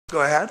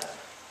Go ahead.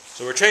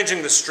 So we're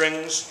changing the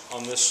strings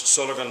on this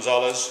Solar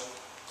Gonzalez.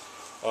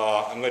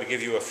 I'm going to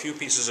give you a few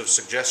pieces of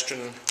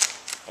suggestion,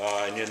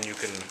 and then you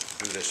can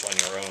do this on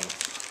your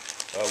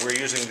own. We're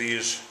using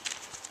these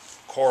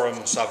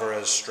Corum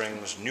Savarez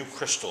strings, New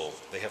Crystal.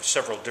 They have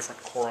several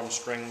different Corum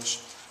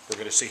strings. We're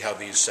going to see how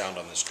these sound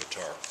on this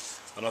guitar.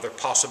 Another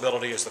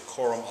possibility is the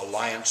Corum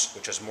Alliance,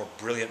 which has more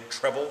brilliant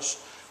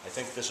trebles. I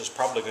think this is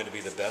probably going to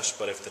be the best,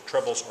 but if the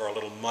trebles are a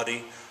little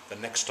muddy, the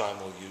next time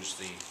we'll use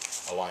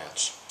the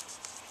Alliance.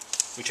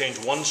 We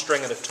change one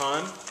string at a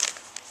time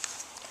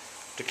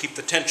to keep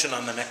the tension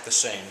on the neck the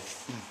same.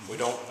 We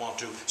don't want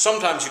to.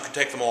 Sometimes you can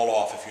take them all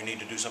off if you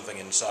need to do something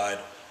inside,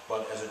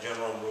 but as a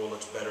general rule,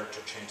 it's better to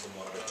change them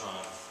one at a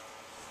time.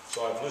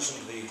 So I've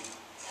loosened the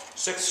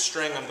 6th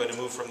string. I'm going to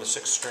move from the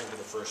 6th string to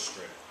the 1st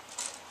string.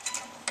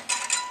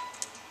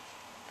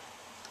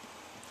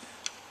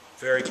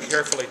 Very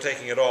carefully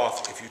taking it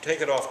off. If you take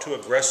it off too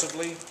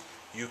aggressively,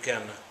 you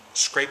can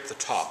scrape the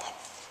top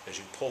as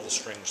you pull the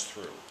strings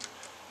through.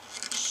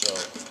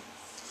 So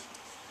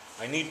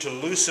I need to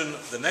loosen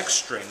the next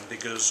string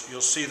because you'll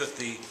see that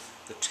the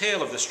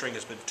tail of the string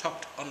has been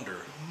tucked under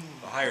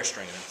the higher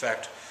string. And in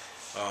fact,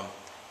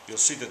 you'll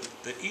see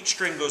that each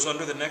string goes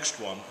under the next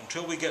one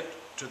until we get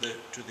to the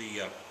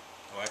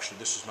oh, actually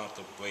this is not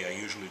the way I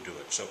usually do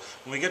it. So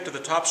when we get to the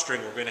top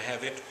string, we're going to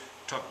have it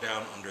tucked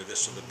down under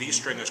this. So the B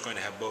string is going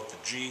to have both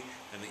the G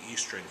and the E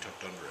string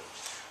tucked under it.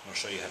 I'll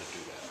show you how to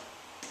do that.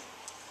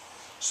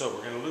 So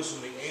we're going to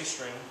loosen the A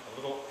string a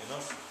little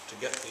enough to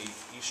get the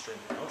E string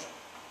out.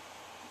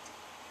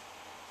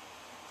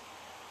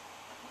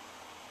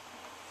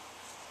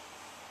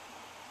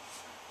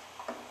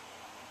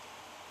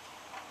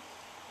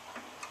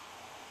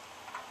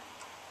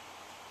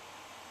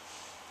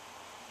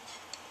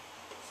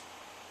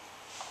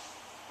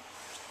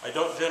 I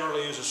don't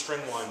generally use a string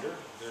winder.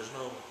 There's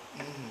no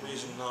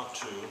reason not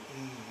to,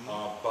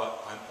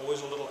 but I'm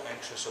always a little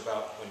anxious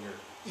about when you're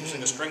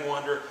using a string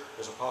winder,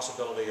 there's a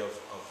possibility of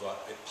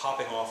it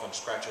popping off and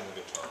scratching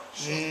the guitar.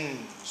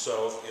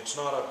 So it's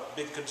not a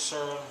big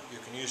concern. You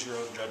can use your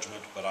own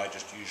judgment, but I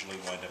just usually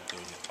wind up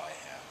doing it by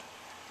hand.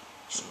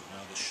 So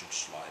now this should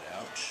slide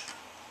out.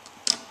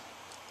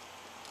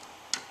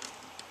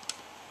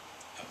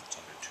 Oh, it's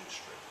under 2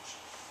 strings.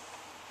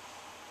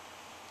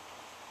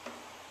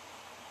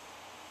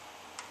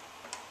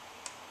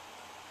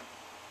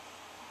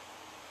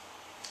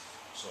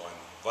 So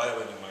I'm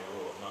violating my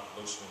rule of not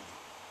loosening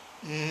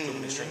too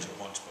many strings at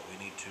once, but we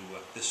need to,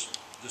 this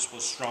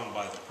was strung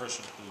by the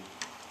person who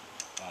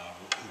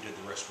did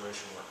the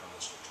restoration work on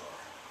this guitar.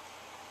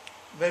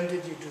 When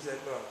did you do that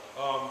work?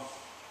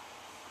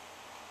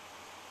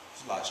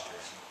 Last year.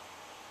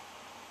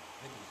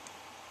 Maybe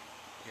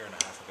a year and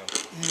a half ago.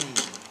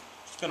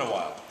 It's been a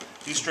while.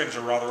 These strings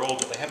are rather old,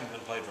 but they haven't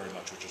been played very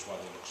much, which is why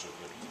they look so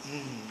good.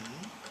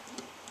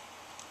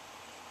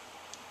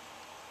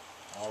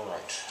 All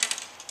right.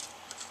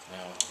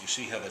 Now, you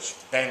see how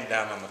this banged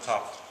down on the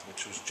top,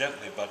 which was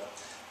gently, but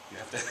you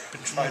have to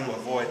try to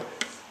avoid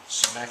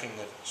smacking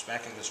the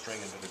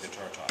string into the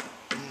guitar top.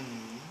 Pull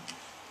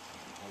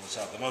this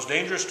out. The most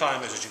dangerous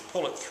time is as you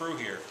pull it through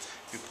here.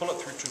 If you pull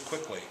it through too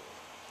quickly,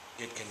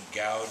 it can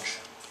gouge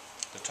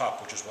the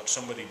top, which is what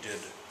somebody did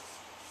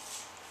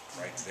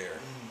right there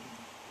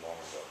long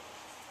ago.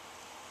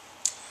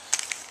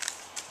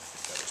 I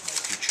think that was my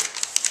teacher.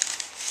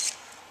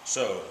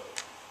 So,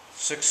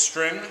 6th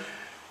string.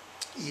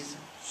 Easy.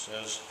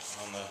 Says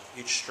on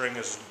each string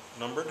is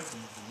numbered.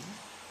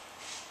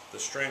 The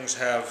strings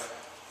have,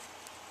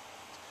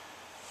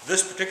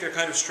 this particular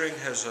kind of string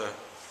has a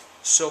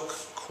silk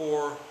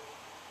core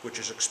which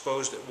is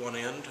exposed at one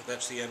end.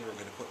 That's the end we're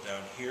going to put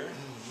down here.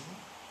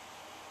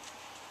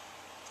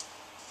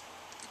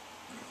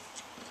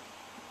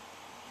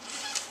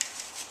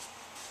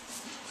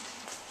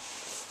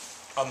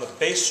 On the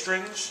bass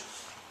strings,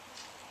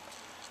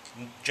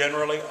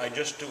 generally I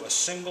just do a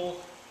single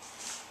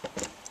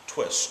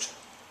twist.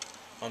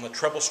 On the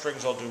treble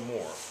strings I'll do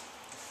more.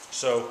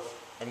 So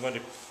I'm going to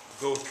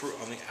go through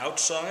on the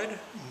outside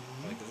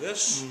like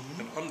this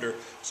and under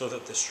so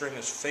that the string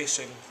is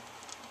facing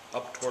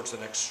up towards the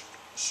next,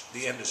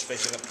 the end is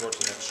facing up towards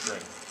the next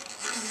string.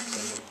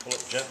 Then we'll pull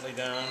it gently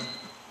down.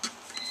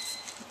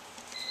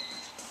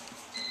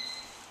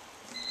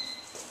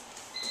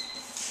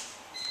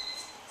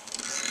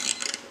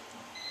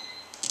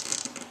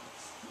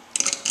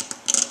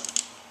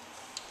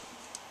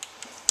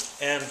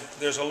 And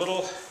there's a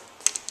little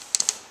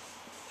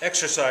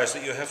exercise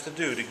that you have to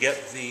do to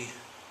get the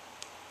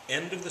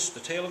end of the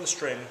tail of the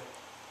string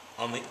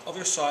on the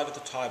other side of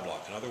the tie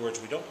block. In other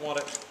words, we don't want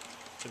it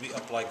to be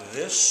up like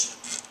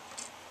this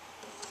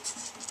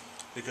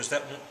because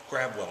that won't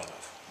grab well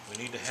enough. We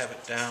need to have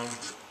it down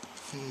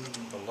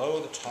below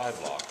the tie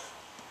block.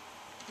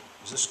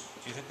 Do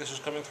you think this is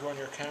coming through on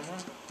your camera?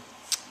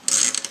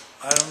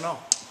 I don't know.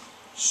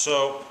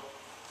 So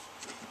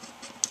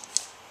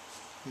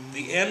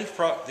the end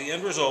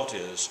result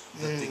is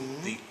that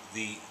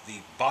the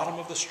bottom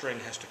of the string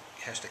has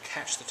to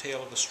catch the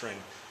tail of the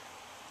string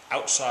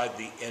outside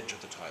the edge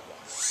of the tie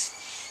block.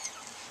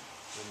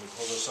 Then we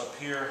pull this up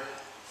here.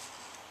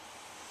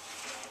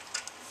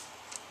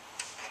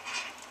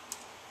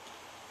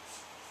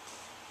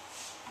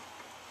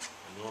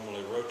 I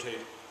normally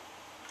rotate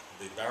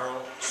the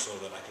barrel so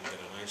that I can get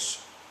a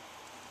nice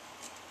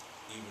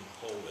even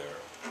pull there.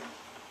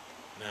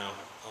 Now,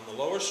 on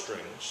the lower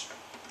strings,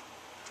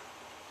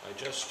 I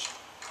just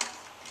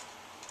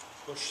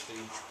push the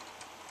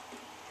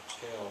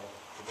tail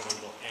to get a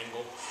little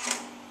angle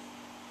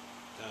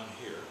down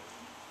here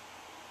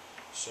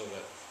so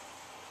that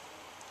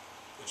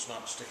it's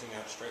not sticking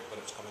out straight, but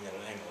it's coming at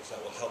an angle. So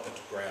that will help it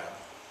to grab.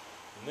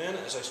 And then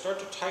as I start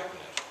to tighten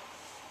it,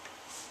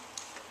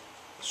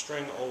 the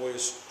string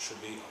always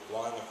should be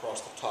lying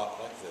across the top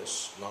like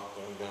this, not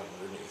going down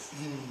underneath.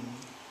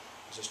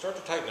 As I start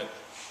to tighten it,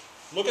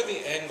 look at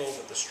the angle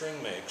that the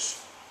string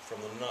makes from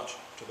the nut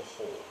to the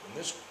hole. In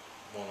this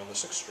one, on the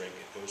 6th string,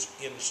 it goes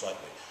in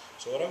slightly.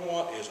 So what I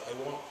want is, I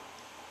want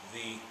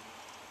the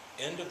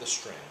end of the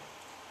string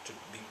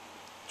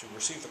to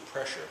receive the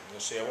pressure. You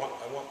see, I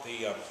want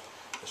the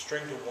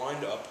string to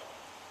wind up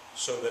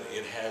so that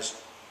it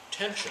has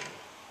tension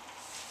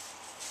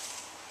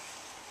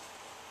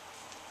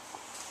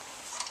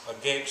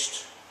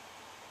against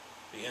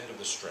the end of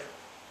the string.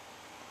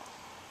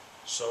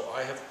 So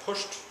I'm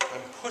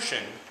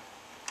pushing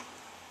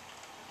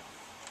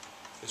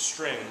the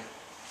string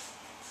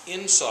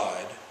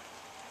inside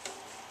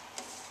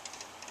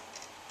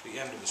the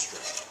end of the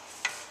string.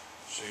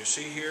 So you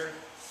see here,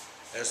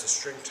 as the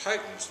string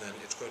tightens, then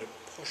it's going to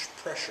push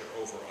pressure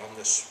over on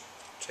this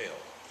tail.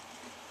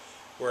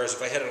 Whereas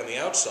if I had it on the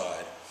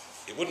outside,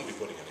 it wouldn't be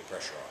putting any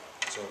pressure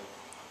on it. So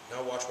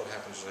now watch what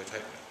happens as I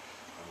tighten it.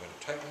 I'm going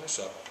to tighten this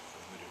up.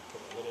 I'm going to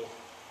put a little,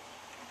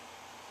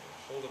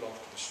 hold it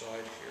off to the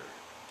side here.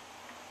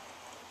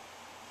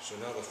 So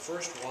now the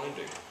first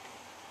winding,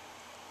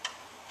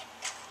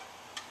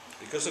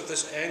 because of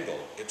this angle,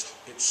 it's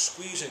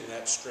squeezing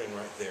that string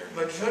right there.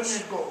 But shouldn't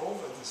it go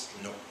over the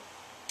string? No.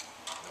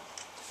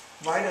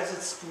 Why does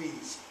it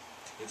squeeze?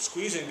 It's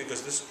squeezing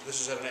because this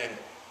is at an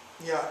angle.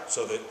 Yeah.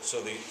 So the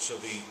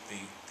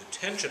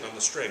tension on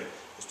the string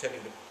is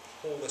tending to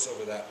pull this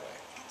over that way.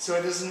 So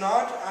it is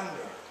not under.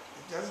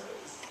 It does.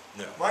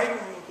 No. Why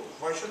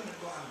shouldn't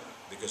it go under?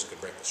 Because it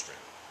could break the string.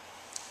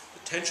 The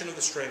tension of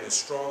the string is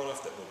strong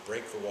enough that will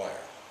break the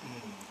wire.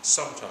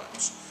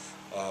 Sometimes.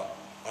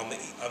 On the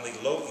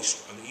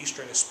E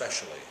string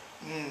especially,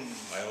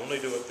 I only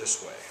do it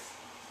this way.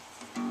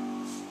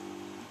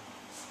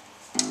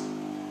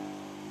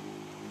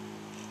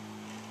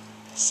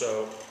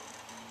 So,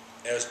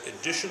 as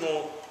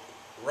additional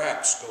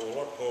wraps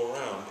go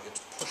around, it's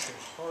pushing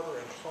harder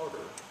and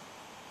harder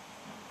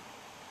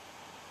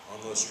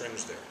on those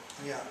strings there.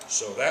 Yeah.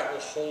 So that will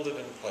hold it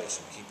in place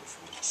and keep it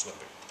from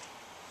slipping.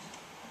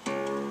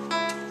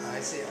 I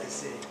see.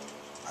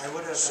 I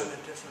would have done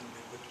it differently.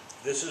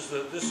 This is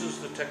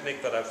the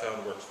technique that I've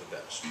found works the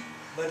best.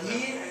 But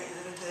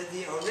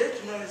the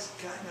original is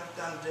kind of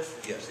done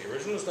differently. Yes, the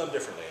original is done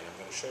differently, and I'm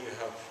going to show you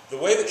how. The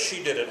way that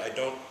she did it, I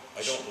don't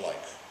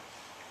like.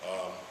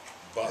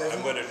 But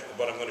I'm going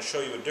to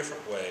show you a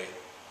different way.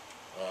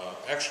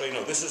 Actually,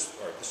 no. This is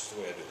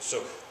the way I do this.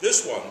 So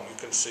this one you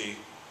can see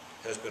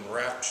has been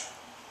wrapped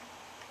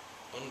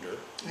under.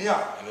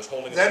 Yeah. And is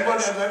holding. That one,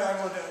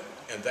 I would.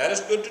 And that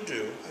is good to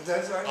do.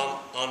 That's right.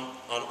 On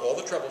all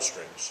the treble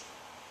strings.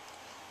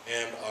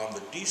 And on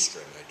the D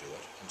string I do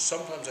it, and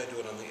sometimes I do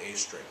it on the A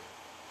string.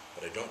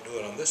 But I don't do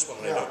it on this one,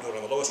 and I don't do it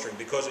on the lowest string,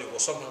 because it will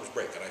sometimes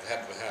break, and I've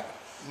had it happen.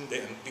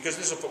 Because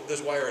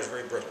this wire is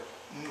very brittle.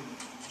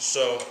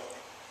 So,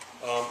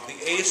 the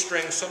A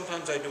string,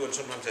 sometimes I do it,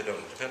 sometimes I don't.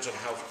 It depends on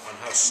how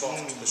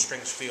soft the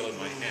strings feel in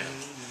my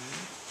hand.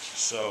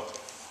 So,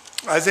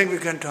 I think we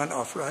can turn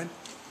off, right?